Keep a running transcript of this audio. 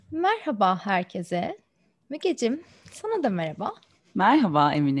Merhaba herkese. Mügeciğim, sana da merhaba.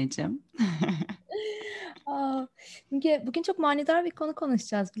 Merhaba Emineciğim. Aa, Müge, bugün çok manidar bir konu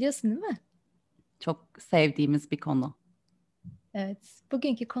konuşacağız biliyorsun değil mi? Çok sevdiğimiz bir konu. Evet,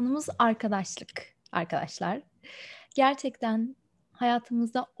 bugünkü konumuz arkadaşlık arkadaşlar. Gerçekten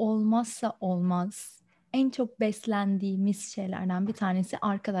hayatımızda olmazsa olmaz, en çok beslendiğimiz şeylerden bir tanesi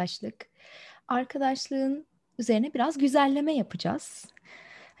arkadaşlık. Arkadaşlığın üzerine biraz güzelleme yapacağız.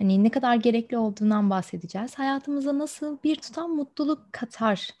 Hani ne kadar gerekli olduğundan bahsedeceğiz. Hayatımıza nasıl bir tutam mutluluk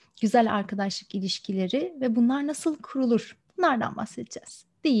katar güzel arkadaşlık ilişkileri ve bunlar nasıl kurulur? Bunlardan bahsedeceğiz.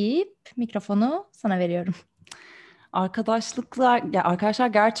 Deyip mikrofonu sana veriyorum. Arkadaşlar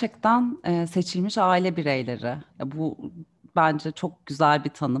gerçekten seçilmiş aile bireyleri. Bu bence çok güzel bir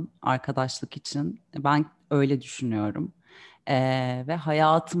tanım arkadaşlık için. Ben öyle düşünüyorum. Ve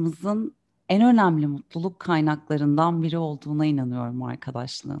hayatımızın en önemli mutluluk kaynaklarından biri olduğuna inanıyorum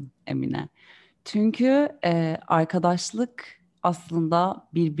arkadaşlığın, Emine. Çünkü arkadaşlık aslında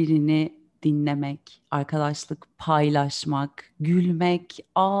birbirini dinlemek, arkadaşlık paylaşmak, gülmek,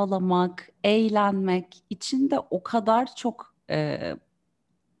 ağlamak, eğlenmek içinde o kadar çok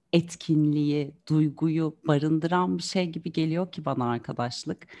etkinliği, duyguyu barındıran bir şey gibi geliyor ki bana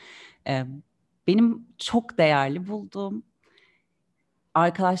arkadaşlık. E, Benim çok değerli bulduğum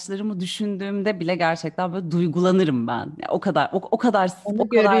arkadaşlarımı düşündüğümde bile gerçekten böyle duygulanırım ben. O Onu kadar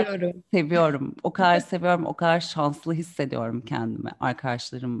görüyorum. seviyorum. O kadar seviyorum. O kadar şanslı hissediyorum kendimi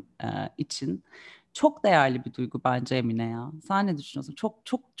arkadaşlarım için. Çok değerli bir duygu bence Emine ya. Sen ne düşünüyorsun? Çok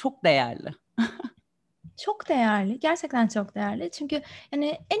çok çok değerli. Çok değerli. Gerçekten çok değerli. Çünkü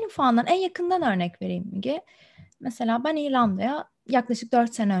yani en ufağından, en yakından örnek vereyim Müge. Mesela ben İrlanda'ya yaklaşık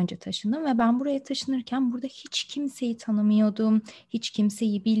 4 sene önce taşındım ve ben buraya taşınırken burada hiç kimseyi tanımıyordum. Hiç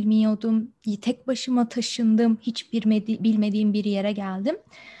kimseyi bilmiyordum. Tek başıma taşındım. Hiç bilmediğim bir yere geldim.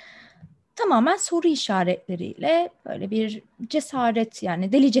 Tamamen soru işaretleriyle böyle bir cesaret,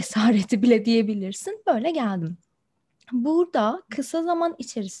 yani deli cesareti bile diyebilirsin. Böyle geldim. Burada kısa zaman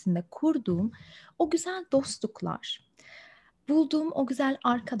içerisinde kurduğum o güzel dostluklar, bulduğum o güzel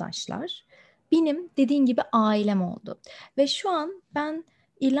arkadaşlar benim dediğin gibi ailem oldu. Ve şu an ben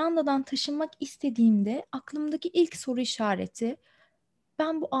İrlanda'dan taşınmak istediğimde aklımdaki ilk soru işareti,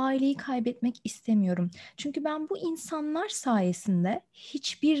 ben bu aileyi kaybetmek istemiyorum. Çünkü ben bu insanlar sayesinde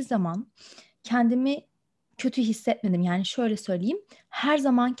hiçbir zaman kendimi kötü hissetmedim. Yani şöyle söyleyeyim, her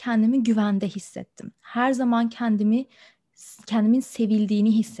zaman kendimi güvende hissettim. Her zaman kendimin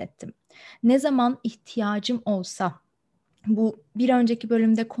sevildiğini hissettim. Ne zaman ihtiyacım olsa, bu bir önceki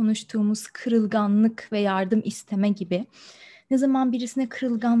bölümde konuştuğumuz kırılganlık ve yardım isteme gibi, ne zaman birisine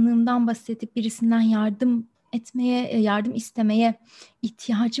kırılganlığımdan bahsedip birisinden yardım istemeye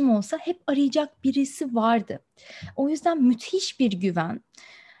ihtiyacım olsa hep arayacak birisi vardı. O yüzden müthiş bir güven,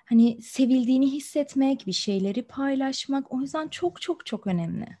 hani sevildiğini hissetmek, bir şeyleri paylaşmak, o yüzden çok çok çok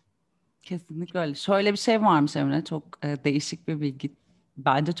önemli. Kesinlikle öyle. Şöyle bir şey varmış Emre. Çok değişik bir bilgi.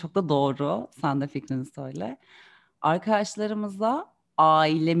 Bence çok da doğru. Sen de fikrini söyle. Arkadaşlarımıza,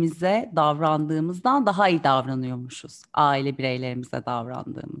 ailemize davrandığımızdan daha iyi davranıyormuşuz. Aile bireylerimize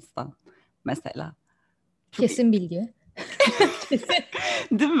davrandığımızdan mesela. Çok Kesin bilgi. Kesin.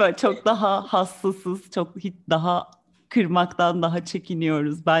 değil mi? Çok daha hassasız, çok hiç daha kırmaktan daha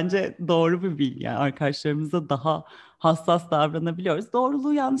çekiniyoruz. Bence doğru bir bilgi. Yani arkadaşlarımıza daha hassas davranabiliyoruz.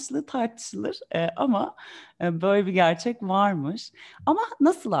 Doğruluğu yanlışlığı tartışılır ama böyle bir gerçek varmış. Ama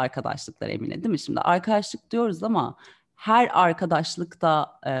nasıl arkadaşlıklar Emine, değil mi? Şimdi arkadaşlık diyoruz ama her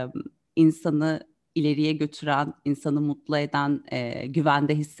arkadaşlıkta insanı ileriye götüren, insanı mutlu eden,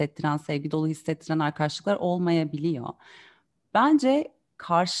 güvende hissettiren, sevgi dolu hissettiren arkadaşlıklar olmayabiliyor. Bence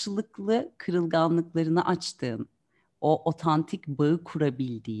karşılıklı kırılganlıklarını açtığın, o otantik bağı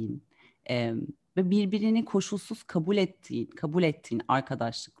kurabildiğin e, ve birbirini koşulsuz kabul ettiğin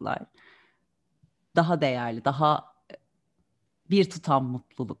arkadaşlıklar daha değerli, daha bir tutam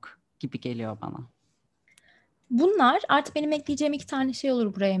mutluluk gibi geliyor bana. Bunlar artık benim ekleyeceğim iki tane şey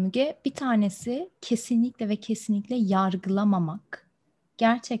olur buraya Müge. Bir tanesi kesinlikle ve kesinlikle yargılamamak.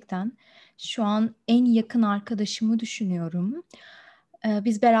 Gerçekten şu an en yakın arkadaşımı düşünüyorum.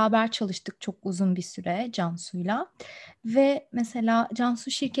 Biz beraber çalıştık çok uzun bir süre Cansu'yla. Ve mesela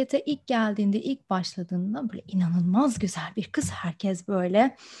Cansu şirkete ilk geldiğinde, ilk başladığında böyle inanılmaz güzel bir kız. Herkes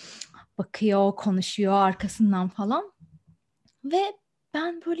böyle bakıyor, konuşuyor arkasından falan. Ve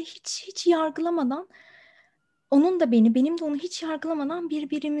ben böyle hiç yargılamadan, onun da benim de onu hiç yargılamadan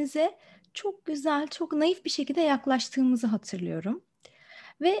birbirimize çok güzel, çok naif bir şekilde yaklaştığımızı hatırlıyorum.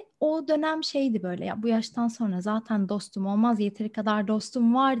 Ve o dönem şeydi, böyle ya bu yaştan sonra zaten dostum olmaz, yeteri kadar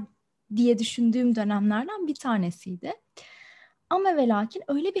dostum var diye düşündüğüm dönemlerden bir tanesiydi. Ama ve lakin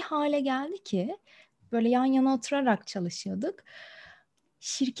öyle bir hale geldi ki böyle yan yana oturarak çalışıyorduk.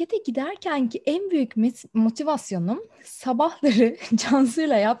 Şirkete giderken ki en büyük motivasyonum sabahları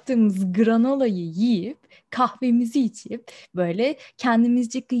Cansu'yla yaptığımız granolayı yiyip kahvemizi içip böyle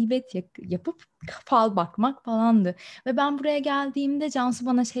kendimizce gıybet yapıp fal bakmak falandı. Ve ben buraya geldiğimde Cansu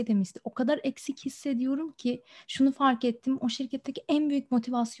bana şey demişti. O kadar eksik hissediyorum ki şunu fark ettim. O şirketteki en büyük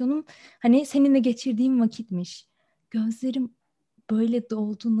motivasyonum hani seninle geçirdiğim vakitmiş. Gözlerim böyle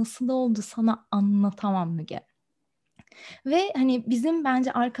doldu. Nasıl oldu sana anlatamam Müge. Ve hani bizim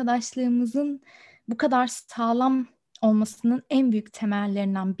bence arkadaşlığımızın bu kadar sağlam olmasının en büyük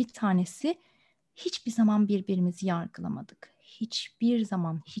temellerinden bir tanesi hiçbir zaman birbirimizi yargılamadık. Hiçbir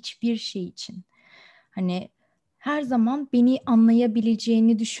zaman, hiçbir şey için. Hani her zaman beni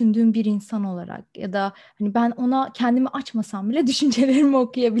anlayabileceğini düşündüğüm bir insan olarak ya da hani ben ona kendimi açmasam bile düşüncelerimi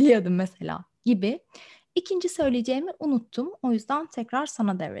okuyabiliyordum mesela gibi. İkinci söyleyeceğimi unuttum. O yüzden tekrar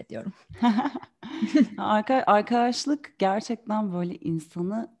sana devrediyorum. Arkadaşlık gerçekten böyle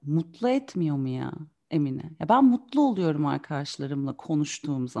insanı mutlu etmiyor mu ya Emine? Ya ben mutlu oluyorum arkadaşlarımla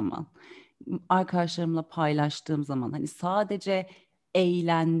konuştuğum zaman, arkadaşlarımla paylaştığım zaman. Hani sadece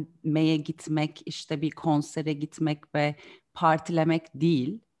eğlenmeye gitmek, işte bir konsere gitmek ve partilemek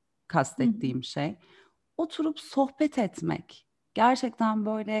değil Hı hı. kastettiğim şey. Oturup sohbet etmek. Gerçekten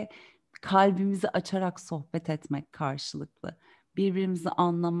böyle kalbimizi açarak sohbet etmek karşılıklı. Birbirimizi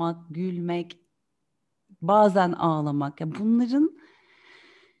anlamak, gülmek, bazen ağlamak. Ya bunların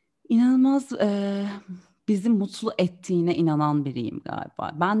inanılmaz bizi mutlu ettiğine inanan biriyim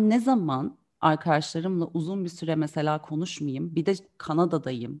galiba. Ben ne zaman arkadaşlarımla uzun bir süre mesela konuşmayayım. Bir de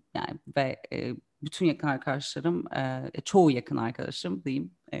Kanada'dayım yani ve bütün yakın arkadaşlarım, çoğu yakın arkadaşım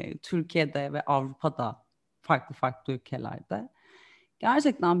diyeyim, Türkiye'de ve Avrupa'da farklı farklı ülkelerde.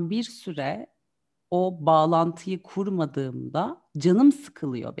 Gerçekten bir süre o bağlantıyı kurmadığımda canım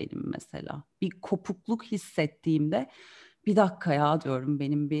sıkılıyor benim mesela. Bir kopukluk hissettiğimde bir dakika ya diyorum,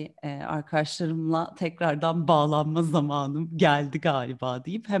 benim bir arkadaşlarımla tekrardan bağlanma zamanım geldi galiba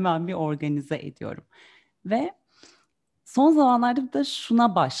deyip hemen bir organize ediyorum. Ve son zamanlarda da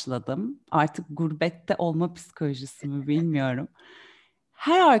şuna başladım. Artık gurbette olma psikolojisi mi bilmiyorum.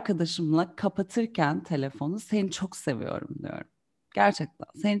 Her arkadaşımla kapatırken telefonu seni çok seviyorum diyorum. Gerçekten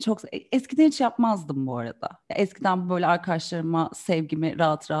seni çok eskiden hiç yapmazdım bu arada. Ya eskiden böyle arkadaşlarıma sevgimi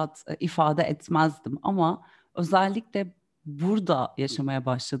rahat rahat ifade etmezdim ama özellikle burada yaşamaya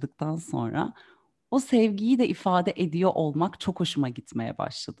başladıktan sonra o sevgiyi de ifade ediyor olmak çok hoşuma gitmeye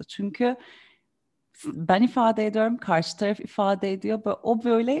başladı. Çünkü ben ifade ediyorum, karşı taraf ifade ediyor. O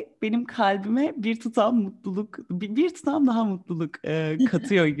böyle benim kalbime bir tutam mutluluk, bir tutam daha mutluluk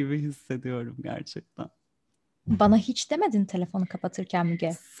katıyor gibi hissediyorum gerçekten. Bana hiç demedin telefonu kapatırken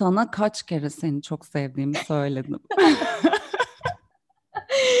Müge. Sana kaç kere seni çok sevdiğimi söyledim.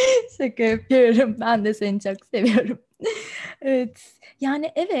 Şaka yapıyorum. Ben de seni çok seviyorum. Evet.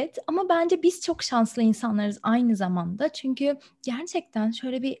 Yani evet ama bence biz çok şanslı insanlarız aynı zamanda. Çünkü gerçekten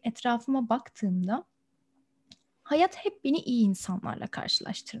şöyle bir etrafıma baktığımda hayat hep beni iyi insanlarla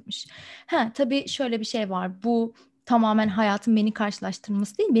karşılaştırmış. Ha, tabii şöyle bir şey var. Bu tamamen hayatın beni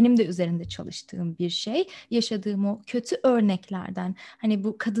karşılaştırması değil, benim de üzerinde çalıştığım bir şey. Yaşadığım o kötü örneklerden, hani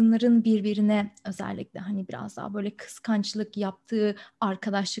bu kadınların birbirine özellikle hani biraz daha böyle kıskançlık yaptığı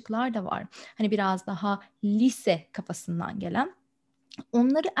arkadaşlıklar da var. Hani biraz daha lise kafasından gelen.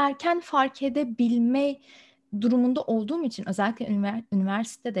 Onları erken fark edebilme durumunda olduğum için özellikle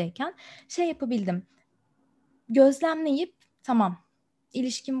üniversitedeyken şey yapabildim, gözlemleyip tamam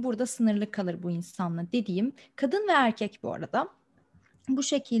ilişkim burada sınırlı kalır bu insanla dediğim kadın ve erkek bu arada bu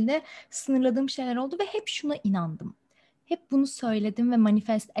şekilde sınırladığım şeyler oldu ve hep şuna inandım. Hep bunu söyledim ve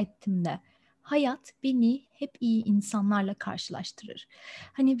manifest ettim de. Hayat beni hep iyi insanlarla karşılaştırır.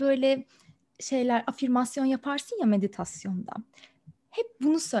 Hani böyle şeyler afirmasyon yaparsın ya meditasyonda. Hep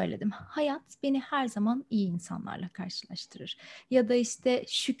bunu söyledim. Hayat beni her zaman iyi insanlarla karşılaştırır. Ya da işte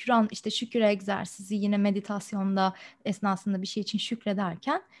şükran, işte şükür egzersizi yine meditasyonda esnasında bir şey için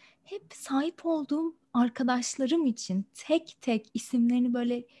şükrederken hep sahip olduğum arkadaşlarım için tek tek isimlerini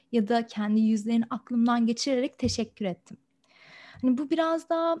böyle ya da kendi yüzlerini aklımdan geçirerek teşekkür ettim. Hani bu biraz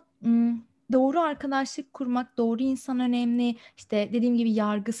daha doğru arkadaşlık kurmak, doğru insan önemli. İşte dediğim gibi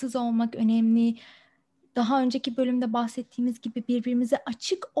yargısız olmak önemli. Daha önceki bölümde bahsettiğimiz gibi birbirimize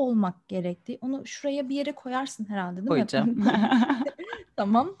açık olmak gerektiği. Onu şuraya bir yere koyarsın herhalde, değil mi? Koyacağım.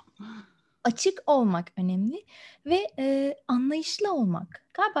 Tamam. Açık olmak önemli ve anlayışlı olmak.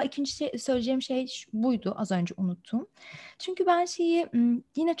 Galiba ikinci söyleyeceğim şey buydu az önce unuttum. Çünkü ben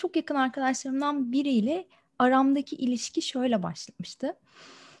yine çok yakın arkadaşlarımdan biriyle aramdaki ilişki şöyle başlamıştı.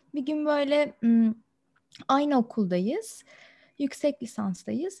 Bir gün böyle aynı okuldayız. Yüksek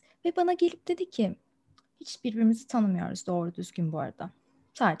lisanstayız ve bana gelip dedi ki hiç birbirimizi tanımıyoruz doğru düzgün bu arada.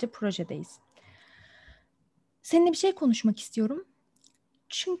 Sadece projedeyiz. Seninle bir şey konuşmak istiyorum.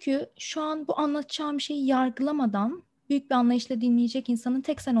 Çünkü şu an bu anlatacağım şeyi yargılamadan büyük bir anlayışla dinleyecek insanın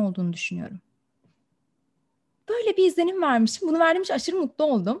tek sen olduğunu düşünüyorum. Böyle bir izlenim vermişim. Bunu verdiğim için aşırı mutlu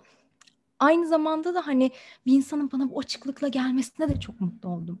oldum. Aynı zamanda da hani bir insanın bana bu açıklıkla gelmesine de çok mutlu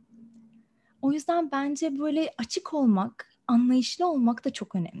oldum. O yüzden bence böyle açık olmak, anlayışlı olmak da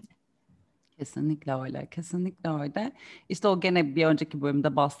çok önemli. Kesinlikle öyle, kesinlikle öyle. İşte o gene bir önceki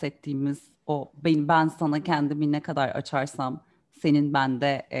bölümde bahsettiğimiz o ben sana kendimi ne kadar açarsam senin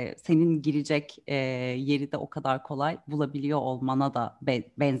bende senin girecek yeri de o kadar kolay bulabiliyor olmana da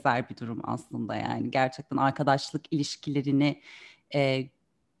benzer bir durum aslında yani gerçekten arkadaşlık ilişkilerini e,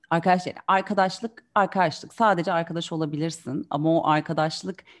 arkadaşlık sadece arkadaş olabilirsin ama o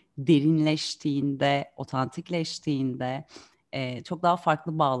arkadaşlık derinleştiğinde, otantikleştiğinde çok daha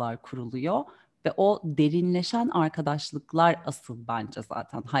farklı bağlar kuruluyor ve o derinleşen arkadaşlıklar asıl bence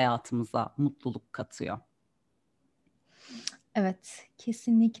zaten hayatımıza mutluluk katıyor. Evet,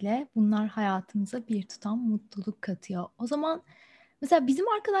 kesinlikle bunlar hayatımıza bir tutam mutluluk katıyor. O zaman mesela bizim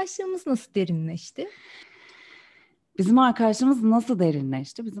arkadaşlığımız nasıl derinleşti? Bizim arkadaşlığımız nasıl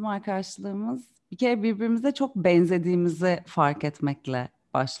derinleşti? Bizim arkadaşlığımız bir kere birbirimize çok benzediğimizi fark etmekle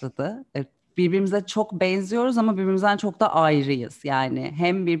başladı. Birbirimize çok benziyoruz ama birbirimizden çok da ayrıyız. Yani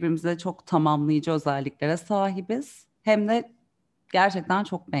hem birbirimize çok tamamlayıcı özelliklere sahibiz hem de gerçekten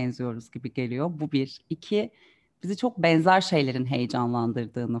çok benziyoruz gibi geliyor. Bu bir. İki, bizi çok benzer şeylerin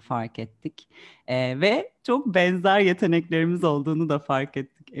heyecanlandırdığını fark ettik. Ve çok benzer yeteneklerimiz olduğunu da fark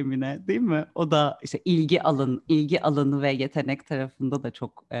ettik Emine, değil mi? O da işte ilgi alanı ve yetenek tarafında da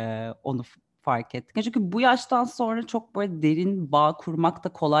çok onu fark ettik. Çünkü bu yaştan sonra çok böyle derin bağ kurmak da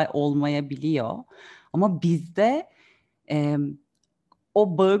kolay olmayabiliyor. Ama bizde e,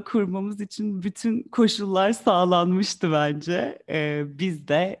 o bağı kurmamız için bütün koşullar sağlanmıştı bence. Biz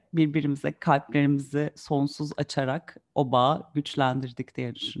de birbirimize kalplerimizi sonsuz açarak o bağı güçlendirdik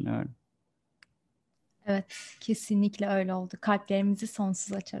diye düşünüyorum. Evet, kesinlikle öyle oldu. Kalplerimizi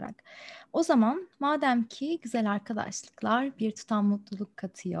sonsuz açarak. O zaman madem ki güzel arkadaşlıklar bir tutam mutluluk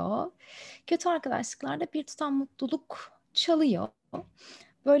katıyor, kötü arkadaşlıklar da bir tutam mutluluk çalıyor.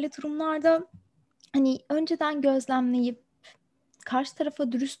 Böyle durumlarda hani önceden gözlemleyip karşı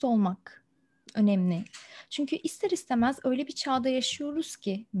tarafa dürüst olmak önemli. Çünkü ister istemez öyle bir çağda yaşıyoruz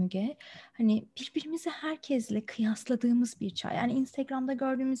ki Müge, hani birbirimizi herkesle kıyasladığımız bir çağ. Yani Instagram'da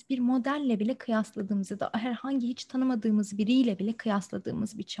gördüğümüz bir modelle bile kıyasladığımız ya da herhangi hiç tanımadığımız biriyle bile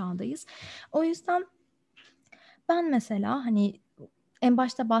kıyasladığımız bir çağdayız. O yüzden ben mesela hani en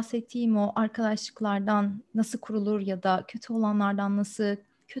başta bahsettiğim o arkadaşlıklardan nasıl kurulur ya da kötü olanlardan nasıl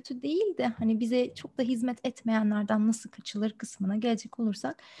kötü değil de hani bize çok da hizmet etmeyenlerden nasıl kaçılır kısmına gelecek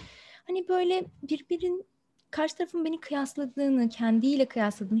olursak hani böyle karşı tarafın beni kıyasladığını, kendiyle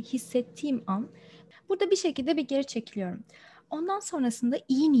kıyasladığını hissettiğim an burada bir şekilde bir geri çekiliyorum. Ondan sonrasında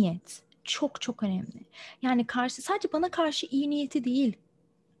iyi niyet çok çok önemli. Yani sadece bana karşı iyi niyeti değil,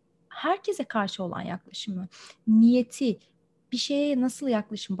 herkese karşı olan yaklaşımı, niyeti, bir şeye nasıl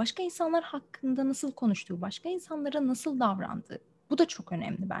yaklaşım, başka insanlar hakkında nasıl konuştuğu, başka insanlara nasıl davrandığı. Bu da çok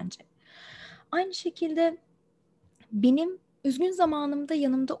önemli bence. Aynı şekilde benim üzgün zamanımda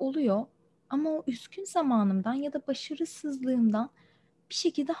yanımda oluyor ama o üzgün zamanımdan ya da başarısızlığımdan bir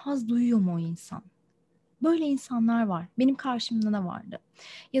şekilde haz duyuyor mu o insan? Böyle insanlar var. Benim karşımda da vardı.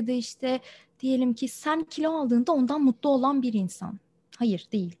 Ya da işte diyelim ki sen kilo aldığında ondan mutlu olan bir insan. Hayır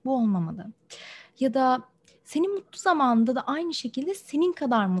değil, bu olmamalı. Ya da senin mutlu zamanında da aynı şekilde senin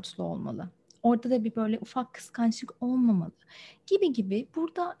kadar mutlu olmalı. Orada da bir böyle ufak kıskançlık olmamalı. Gibi gibi.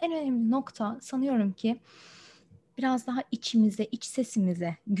 Burada en önemli nokta sanıyorum ki biraz daha içimize, iç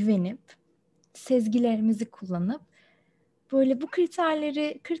sesimize güvenip, sezgilerimizi kullanıp böyle bu kriter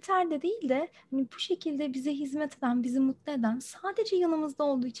de değil de hani bu şekilde bize hizmet eden, bizi mutlu eden, sadece yanımızda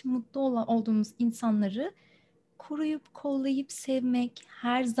olduğu için olduğumuz insanları koruyup, kollayıp sevmek,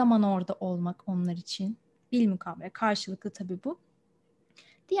 her zaman orada olmak onlar için. Bilmukabele karşılıklı tabii bu.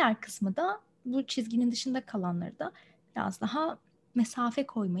 Diğer kısmı da bu çizginin dışında kalanları da biraz daha mesafe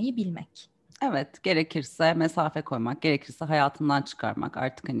koymayı bilmek. Evet, gerekirse mesafe koymak, gerekirse hayatından çıkarmak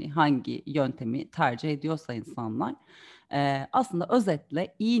artık hani hangi yöntemi tercih ediyorsa insanlar. Aslında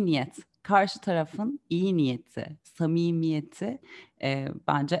özetle iyi niyet, karşı tarafın iyi niyeti, samimiyeti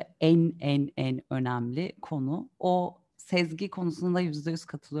bence en önemli konu. O sezgi konusunda %100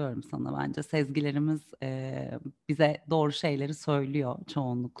 katılıyorum sana bence. Sezgilerimiz bize doğru şeyleri söylüyor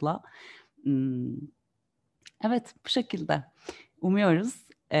çoğunlukla. Hmm, evet, bu şekilde. Umuyoruz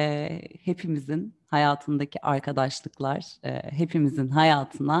hepimizin hayatındaki arkadaşlıklar hepimizin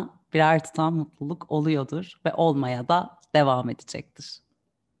hayatına birer tutam mutluluk oluyordur ve olmaya da devam edecektir.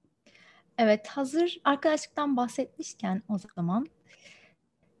 Evet, hazır arkadaşlıktan bahsetmişken o zaman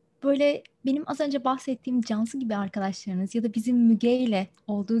böyle benim az önce bahsettiğim Cansu gibi arkadaşlarınız ya da bizim Müge ile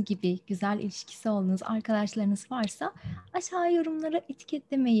olduğu gibi güzel ilişkisi olduğunuz arkadaşlarınız varsa aşağı yorumlara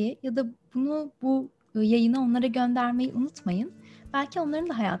etiketlemeyi ya da bu yayını onlara göndermeyi unutmayın. Belki onların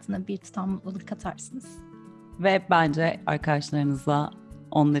da hayatına bir tutam mutluluk katarsınız. Ve bence arkadaşlarınıza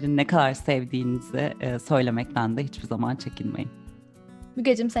onların ne kadar sevdiğinizi söylemekten de hiçbir zaman çekinmeyin.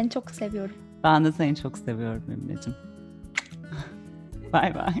 Mügeciğim, seni çok seviyorum. Ben de seni çok seviyorum Emine'cim.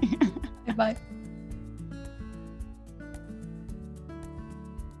 Bye bye. Bye bye.